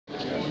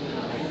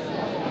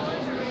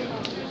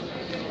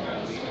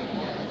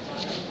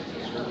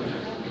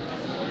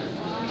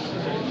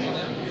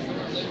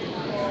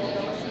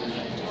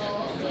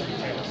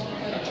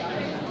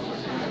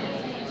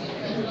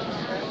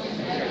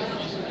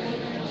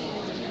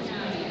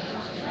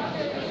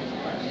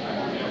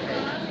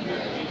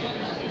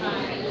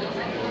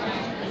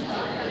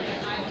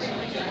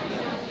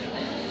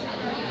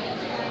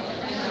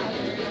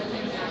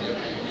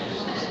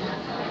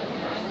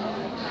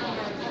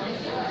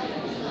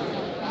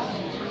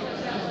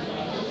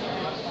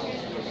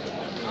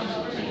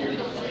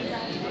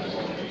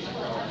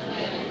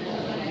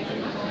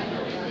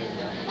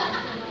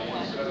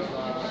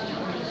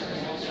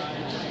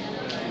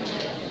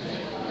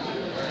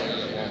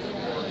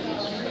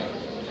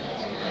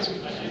That's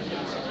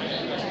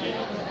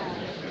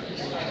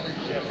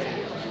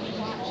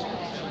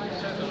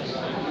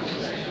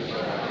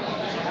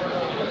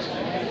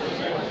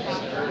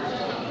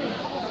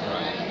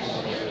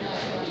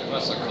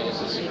the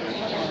closest.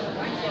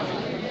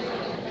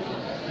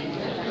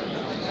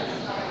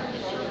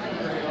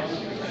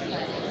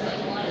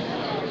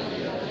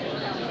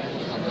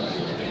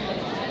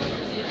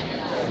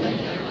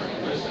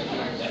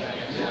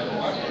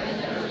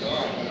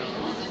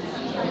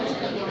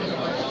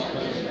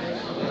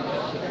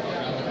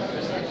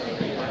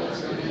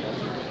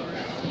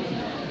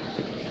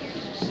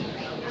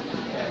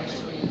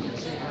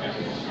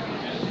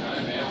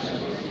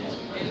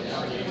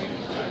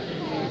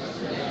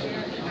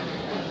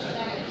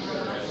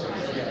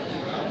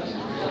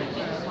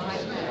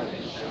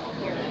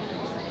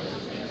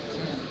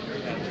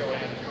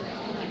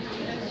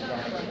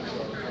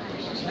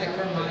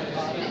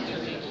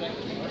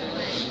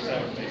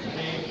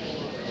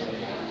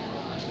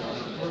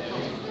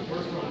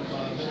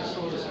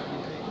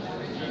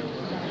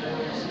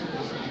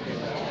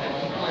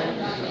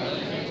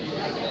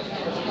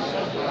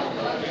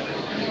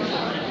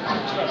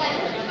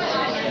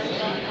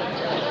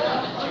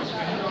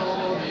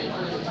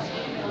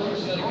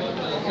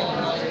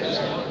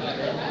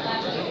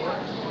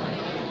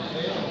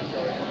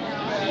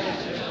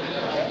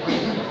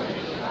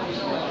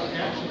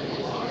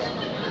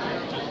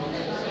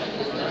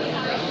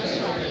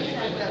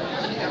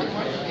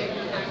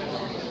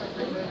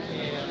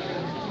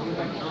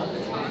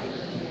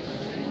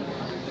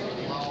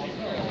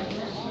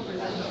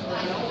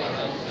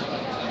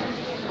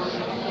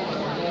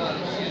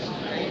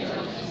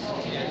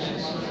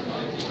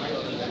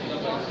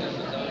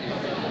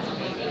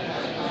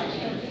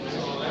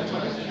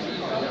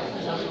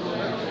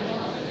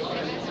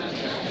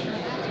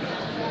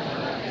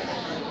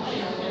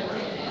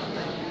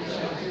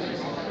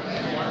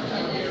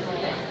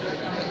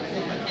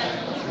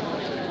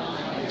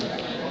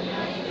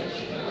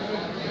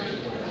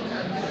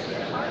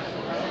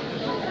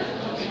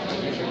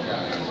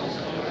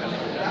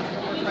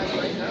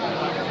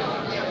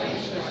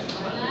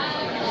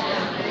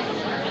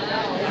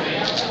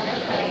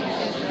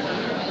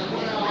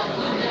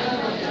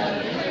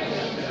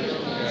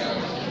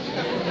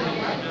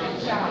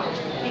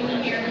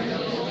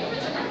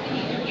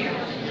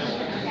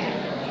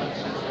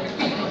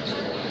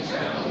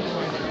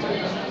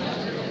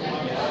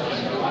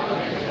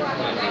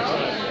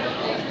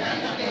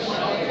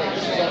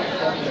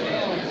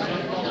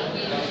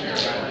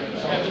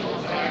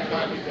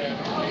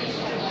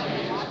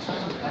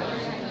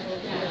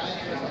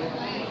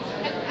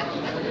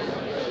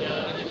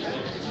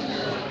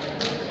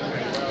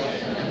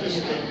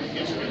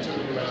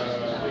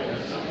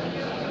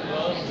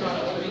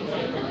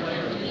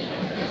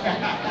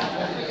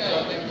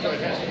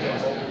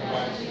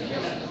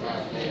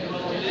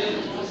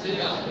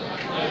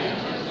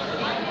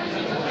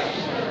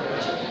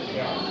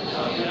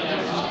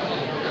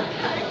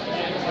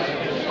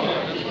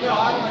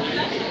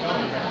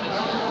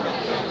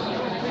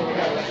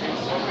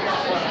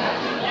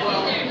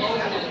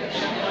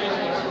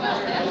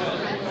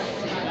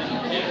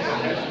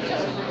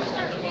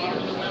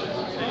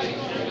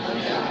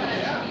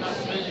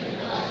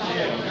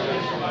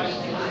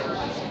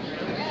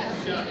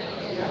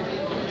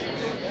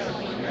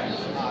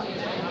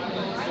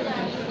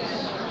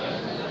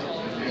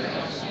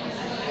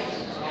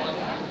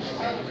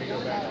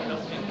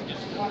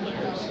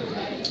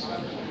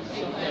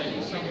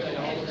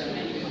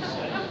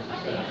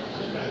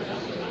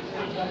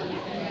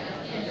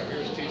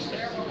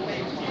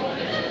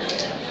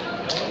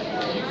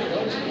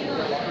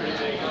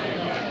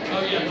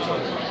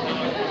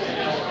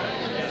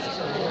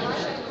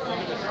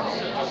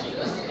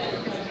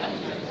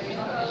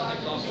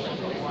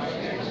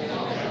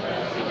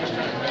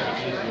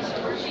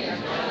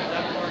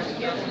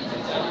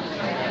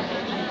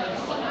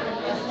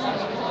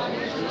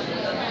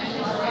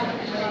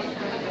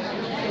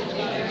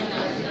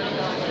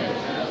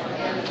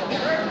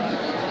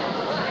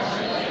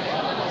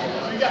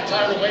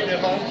 Tired of waiting at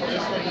home for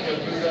this thing to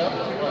boot up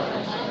or what?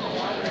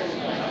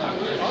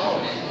 Oh,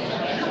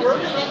 you're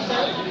working on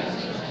that?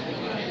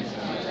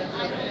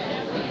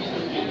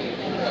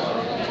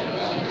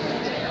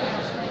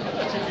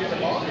 That should be in the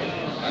ballgame.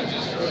 I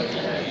just heard it.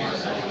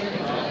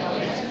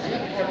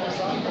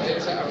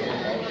 It's out here.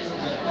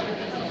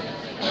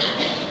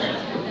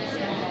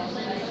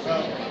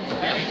 Well,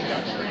 Abby's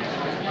got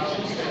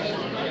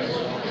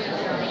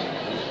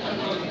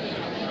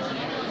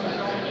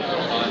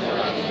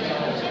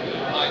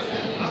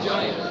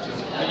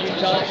Can you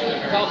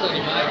talk on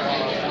your mic?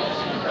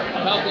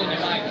 Talk on your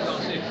mic.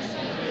 Don't say it.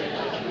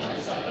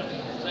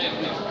 Say it,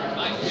 please.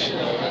 Mic check.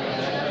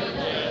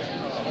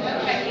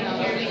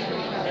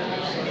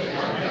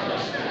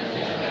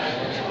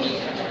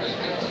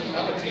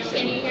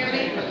 Can you hear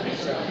me?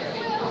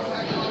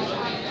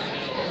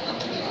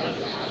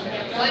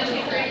 1, 2,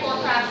 3, 4,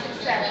 5,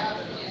 6, 7.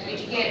 Did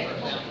you get it?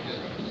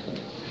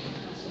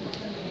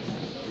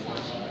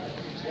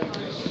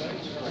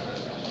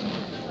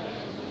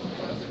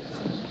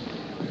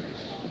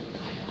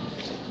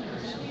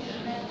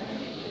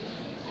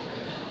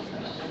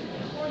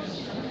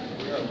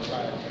 No,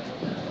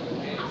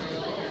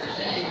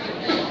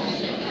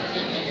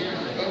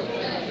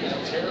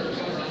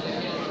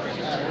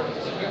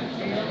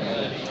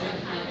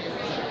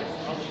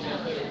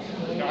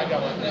 I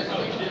got one. I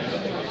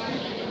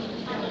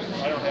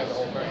don't have the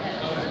whole thing.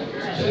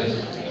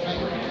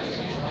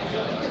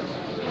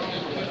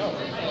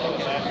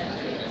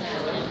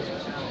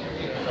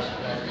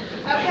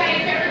 Okay,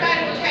 if everybody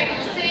will take a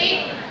seat,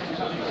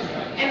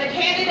 and the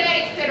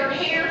candidates that are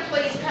here,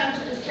 please come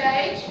to the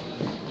stage.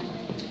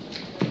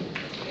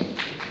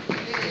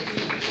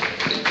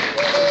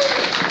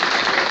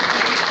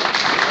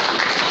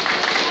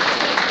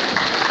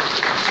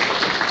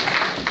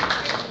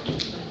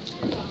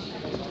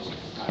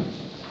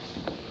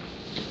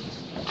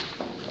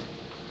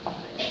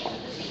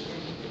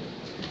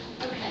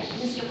 Okay,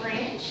 Mr.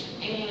 Branch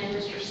and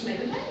Mr.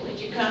 Smithman, would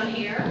you come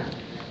here?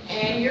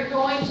 And you're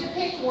going to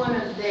pick one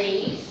of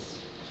these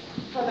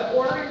for the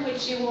order in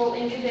which you will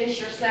introduce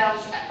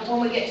yourselves when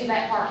we get to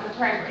that part of the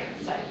program.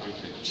 So,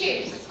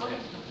 choose.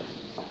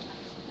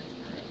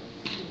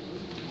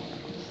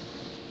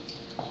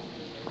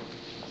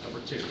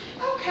 Number 2.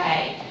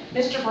 Okay,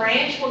 Mr.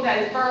 Branch will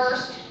go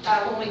first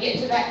when we get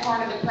to that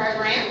part of the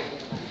program.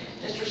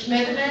 Mr.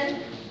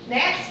 Smithman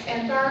next,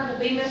 and third will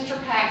be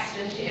Mr.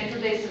 Paxton to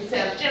introduce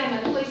himself.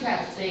 Gentlemen, please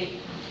have a seat.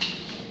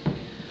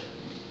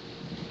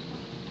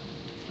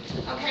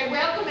 Okay,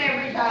 welcome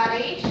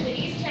everybody to the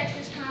East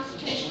Texas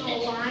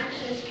Constitutional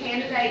Alliance's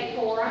candidate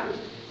forum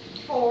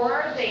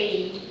for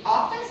the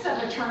office of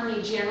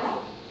Attorney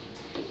General.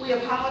 We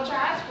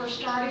apologize for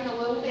starting a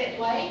little bit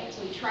late.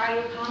 We try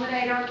to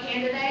accommodate our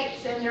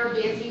candidates and their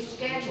busy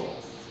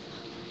schedules.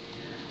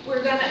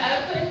 We're going to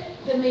open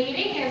the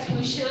meeting as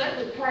we should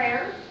with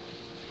prayer,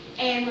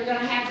 and we're going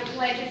to have the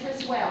pledges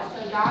as well.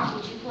 So Doc,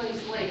 would you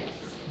please lead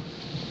us?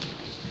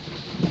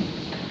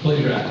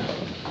 Please rise.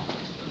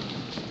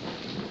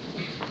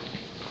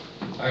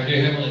 Our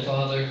dear Heavenly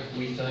Father,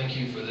 we thank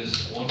you for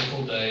this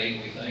wonderful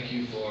day. We thank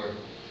you for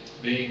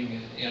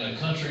being in a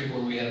country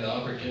where we have the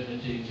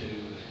opportunity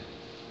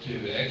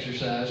to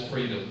exercise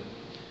freedom.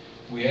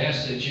 We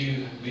ask that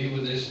you be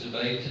with this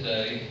debate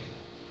today,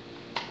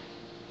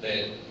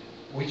 that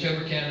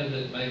whichever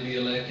candidate may be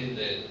elected,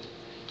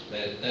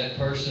 that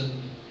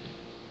person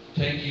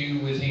take you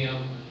with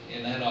him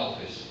in that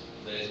office,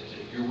 that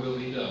your will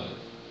be done.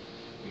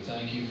 We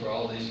thank you for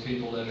all these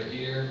people that are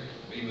here.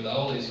 Be with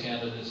all these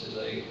candidates as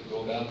they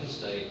go about the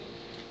state.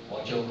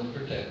 Watch over and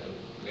protect them.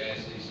 We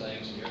ask these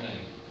things in your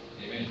name.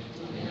 Amen.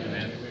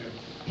 Amen.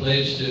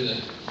 Pledge to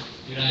the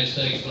United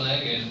States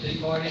flag and Tea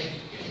Party.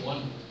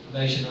 One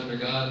nation under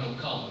God, no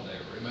comma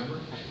there, remember?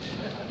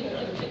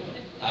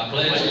 I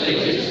pledge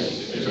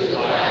allegiance to the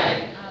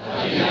flag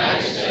of the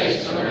United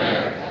States of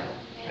America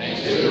and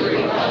to the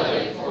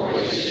republic for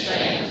which it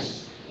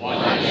stands,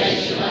 one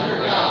nation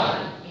under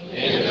God,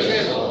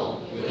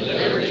 indivisible, with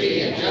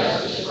liberty and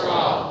justice for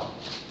all.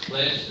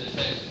 Pledge the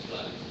Texas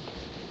flag.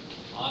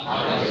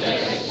 Honor the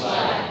Texas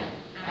flag.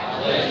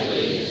 I pledge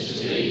allegiance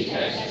to thee,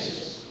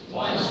 Texas,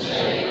 one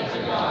state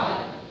under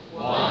God,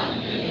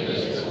 one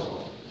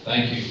indivisible.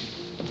 Thank you.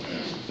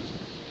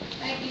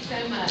 Thank you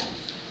so much.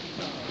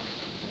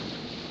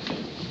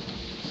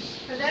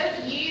 For those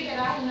of you that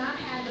I have not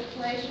had the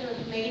pleasure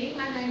of meeting,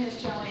 my name is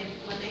Joanne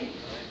Fleming.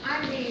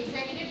 I'm the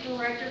Executive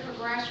Director for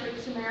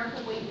Grassroots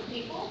America We the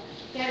People.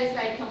 That is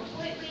a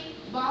completely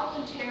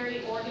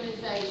voluntary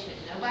organization.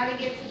 Nobody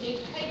gets a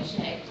big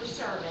paycheck for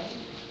serving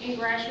in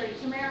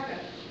Grassroots America.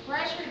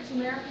 Grassroots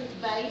America's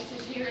base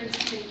is here in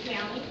Smith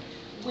County.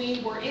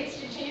 We were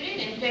instituted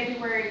in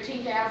February of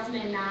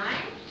 2009,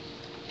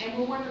 and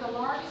we're one of the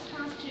largest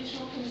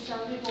constitutional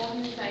conservative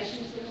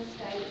organizations in the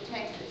state of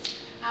Texas.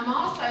 I'm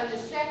also the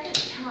second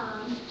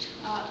term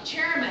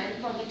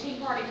chairman for the Tea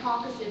Party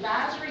Caucus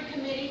Advisory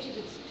Committee to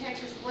the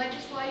Texas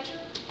Legislature.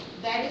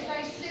 That is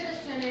a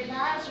citizen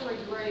advisory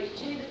group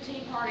to the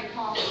Tea Party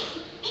Caucus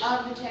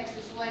of the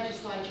Texas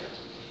Legislature.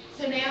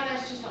 So now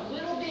that's just a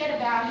little bit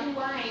about who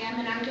I am,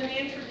 and I'm going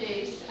to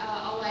introduce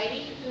a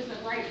lady who's a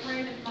great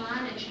friend of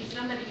mine, and she's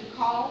somebody you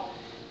call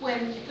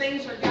when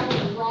things are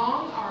going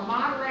wrong. Our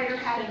moderator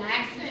had an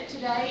accident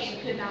today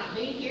and could not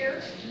be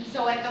here.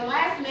 So at the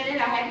last minute,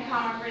 I had to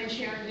call my friend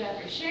Sharon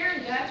Guthrie.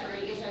 Sharon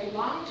Guthrie is a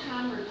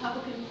longtime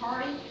Republican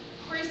Party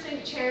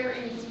precinct chair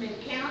in Smith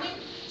County.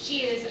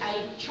 She is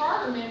a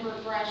charter member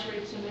of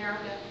Grassroots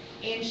America,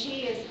 and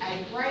she is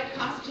a great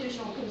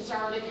constitutional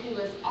conservative who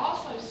has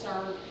also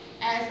served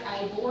as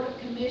a board of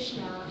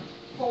commissioner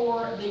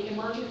for the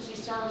Emergency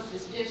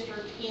Services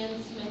District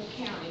in Smith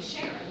County.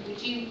 Sharon,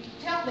 would you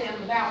tell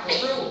them about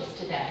the rules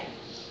today?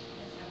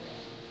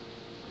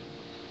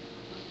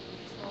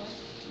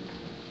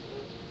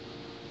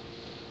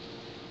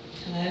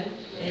 Hello?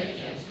 There it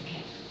goes.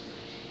 Okay.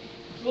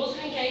 Rules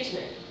of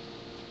engagement.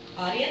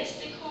 Audience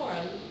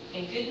decorum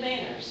and good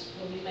manners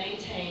will be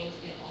maintained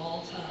at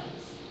all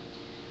times.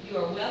 You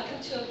are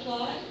welcome to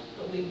applaud,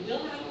 but we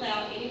will not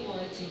allow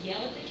anyone to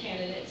yell at the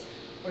candidates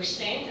or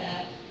stand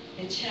up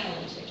and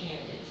challenge the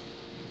candidate.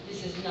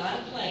 This is not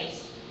a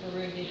place for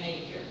rude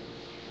behavior.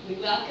 We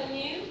welcome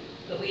you,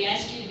 but we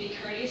ask you to be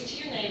courteous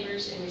to your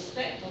neighbors and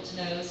respectful to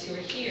those who are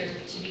here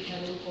to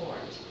become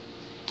informed.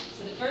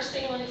 So the first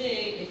thing I want to do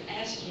is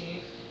ask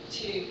you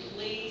to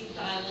please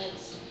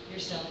silence your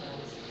cell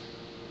phones.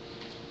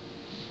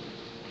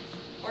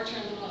 Or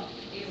turn them off,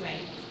 either way.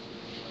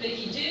 But if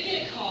you do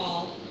get a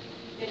call,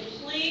 then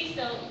please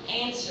don't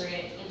answer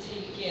it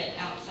until you get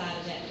outside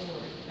of that door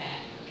at the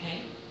back,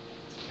 okay?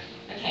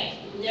 Okay,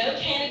 no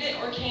candidate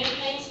or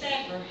campaign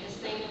staffer has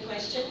seen the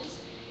questions.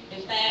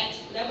 In fact,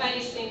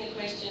 nobody's seen the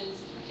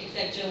questions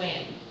except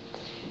Joanne.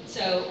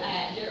 So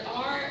there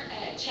are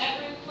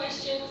chat room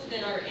questions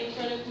that are in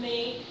front of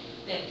me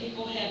that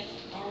people have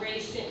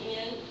already sent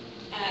in,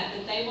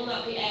 but they will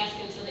not be asked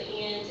until the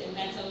end, and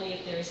that's only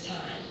if there is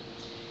time.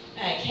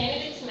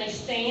 Candidates may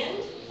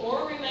stand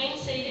or remain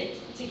seated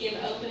to give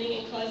opening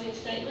and closing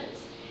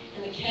statements,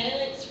 and the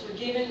candidates were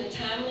given the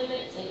time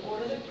limits and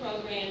order the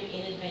program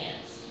in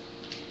advance.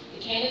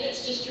 The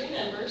candidates just drew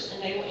numbers,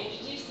 and they will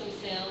introduce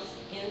themselves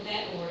in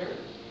that order,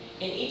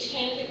 and each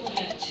candidate will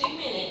have 2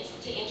 minutes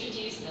to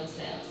introduce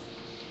themselves.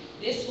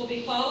 This will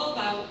be followed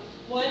by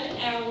 1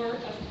 hour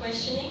of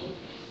questioning.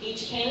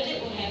 Each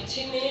candidate will have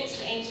 2 minutes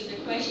to answer the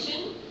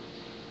question.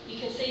 You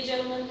can see,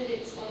 gentlemen, that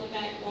it's on the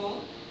back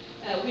wall.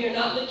 We are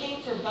not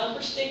looking for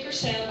bumper sticker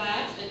sound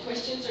bites. The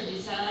questions are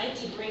designed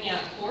to bring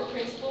out core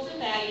principles and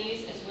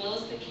values as well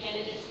as the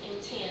candidate's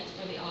intent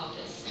for the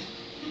office.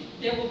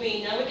 There will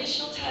be no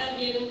additional time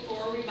given for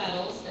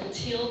rebuttals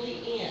until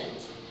the end,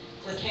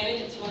 where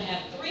candidates will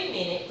have 3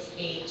 minutes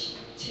each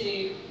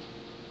to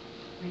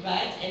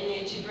rebut and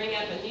then to bring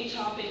up a new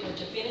topic or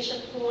to finish a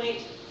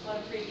point on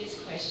a previous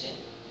question.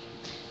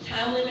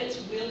 Time limits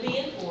will be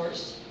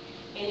enforced.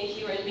 And if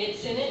you are in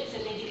mid-sentence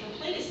and need to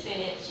complete a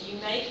sentence, you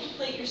may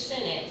complete your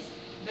sentence,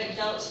 but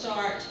don't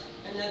start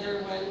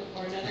another one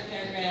or another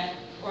paragraph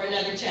or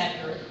another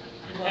chapter.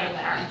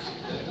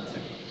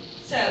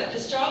 So the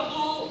straw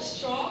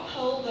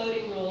poll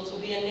voting rules will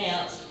be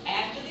announced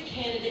after the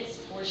candidates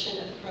portion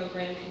of the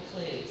program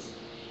concludes.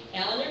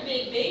 Eleanor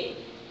Bigby,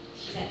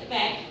 she's at the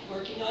back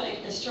working on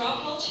it. The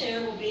straw poll chair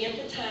will be at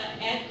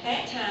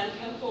that time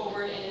come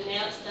forward and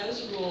announce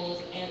those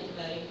rules and the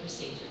voting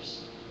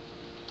procedures.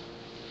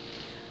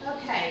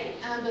 Okay,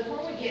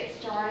 before we get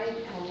started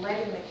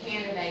letting the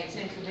candidates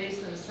introduce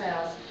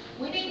themselves,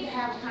 we need to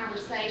have a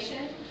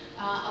conversation,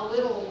 a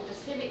little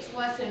civics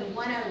lesson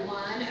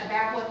 101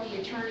 about what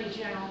the Attorney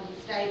General of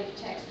the state of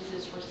Texas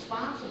is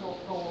responsible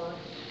for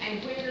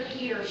and where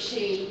he or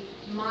she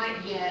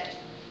might get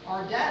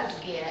or does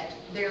get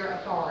their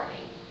authority.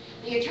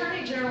 The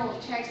Attorney General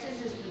of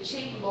Texas is the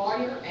chief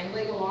lawyer and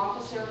legal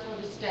officer for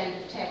the state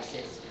of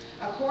Texas.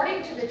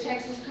 According to the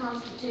Texas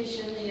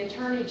Constitution, the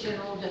Attorney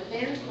General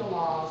defends the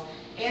laws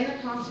and the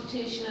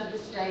Constitution of the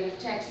state of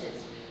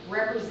Texas,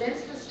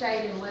 represents the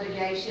state in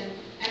litigation,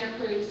 and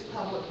approves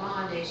public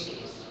bond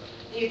issues.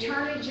 The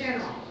Attorney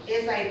General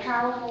is a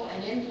powerful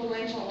and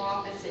influential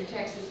office in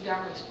Texas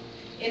government.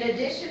 In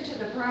addition to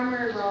the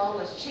primary role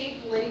as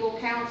chief legal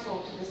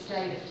counsel to the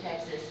state of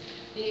Texas,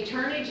 the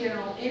Attorney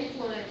General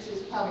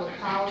influences public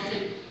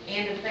policy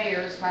and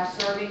affairs by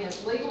serving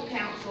as legal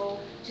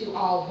counsel to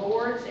all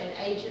boards and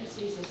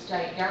agencies of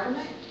state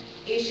government,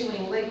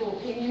 issuing legal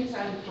opinions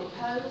on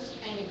proposed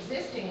and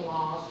existing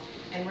laws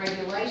and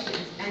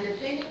regulations, and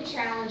defending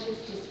challenges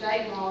to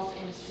state laws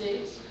in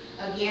suits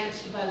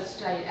against both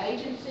state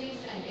agencies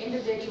and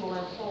individual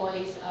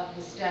employees of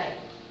the state.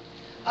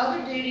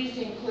 Other duties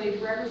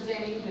include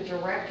representing the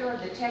Director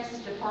of the Texas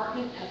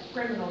Department of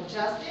Criminal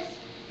Justice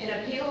in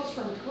appeals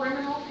from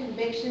criminal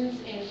convictions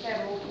in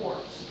federal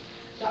courts.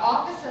 The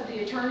Office of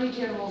the Attorney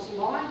General's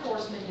Law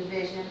Enforcement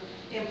Division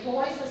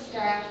employs a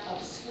staff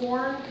of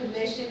sworn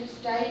commissioned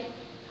state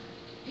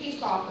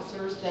peace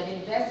officers that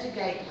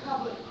investigate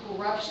public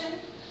corruption,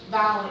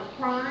 violent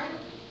crime,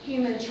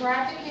 human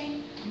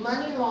trafficking,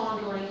 money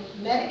laundering,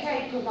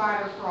 Medicaid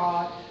provider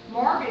fraud,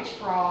 mortgage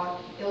fraud,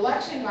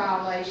 election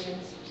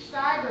violations,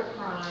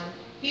 cybercrime,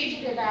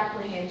 fugitive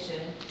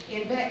apprehension,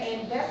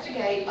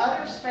 investigate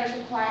other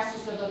special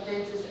classes of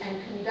offenses,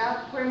 and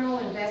conduct criminal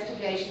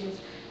investigations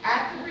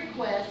at the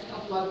request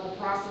of local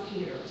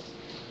prosecutors.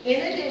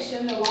 In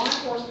addition, the Law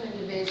Enforcement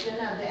Division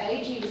of the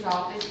AG's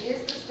office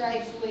is the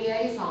state's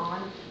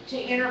liaison to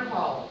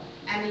Interpol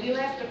and the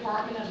U.S.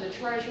 Department of the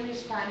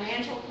Treasury's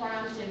Financial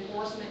Crimes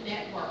Enforcement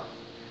Network.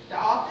 The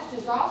office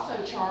is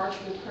also charged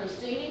with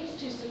proceedings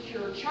to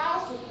secure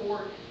child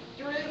support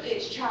through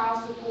its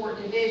Child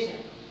Support Division.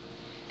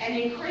 An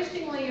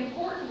increasingly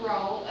important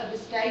role of the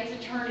state's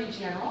Attorney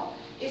General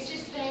is to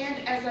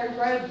stand as a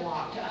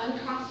roadblock to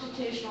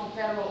unconstitutional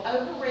federal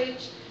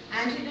overreach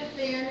and to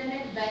defend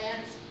and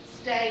advance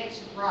states'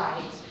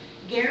 rights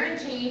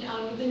guaranteed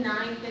under the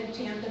 9th and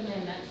 10th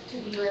Amendments to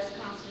the U.S.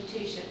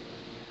 Constitution.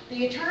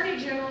 The Attorney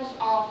General's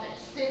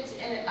office sits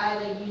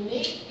at a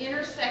unique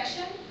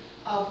intersection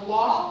of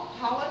law,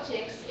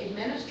 politics,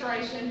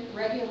 administration,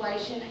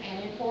 regulation,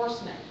 and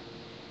enforcement.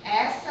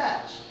 As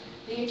such,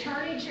 the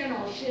Attorney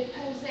General should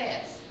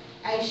possess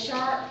a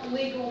sharp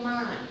legal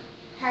mind,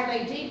 have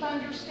a deep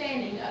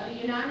understanding of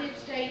the United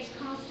States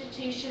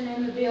Constitution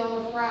and the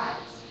Bill of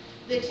Rights,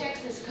 the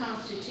Texas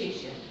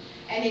Constitution,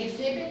 and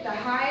exhibit the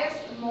highest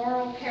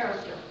moral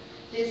character,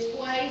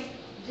 display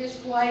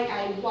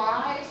a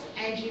wise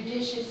and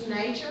judicious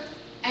nature,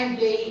 and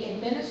be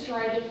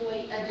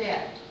administratively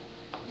adept.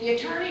 The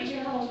Attorney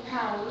General's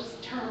powers,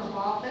 term of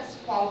office,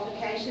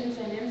 qualifications,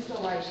 and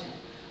installation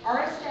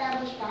are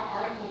established by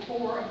Article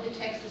 4 of the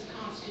Texas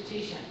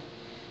Constitution.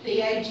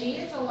 The AG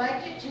is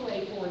elected to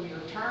a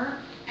 4-year term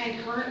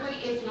and currently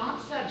is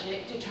not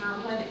subject to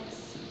term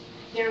limits.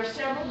 There are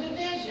several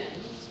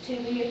divisions to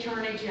the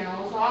Attorney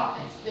General's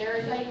office. There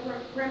is a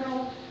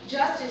Criminal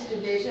Justice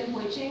Division,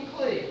 which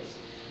includes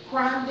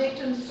Crime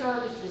Victim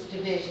Services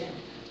Division,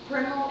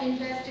 Criminal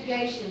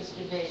Investigations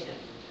Division,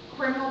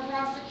 Criminal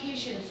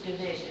Prosecutions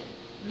Division,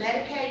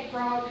 Medicaid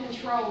Fraud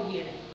Control Unit,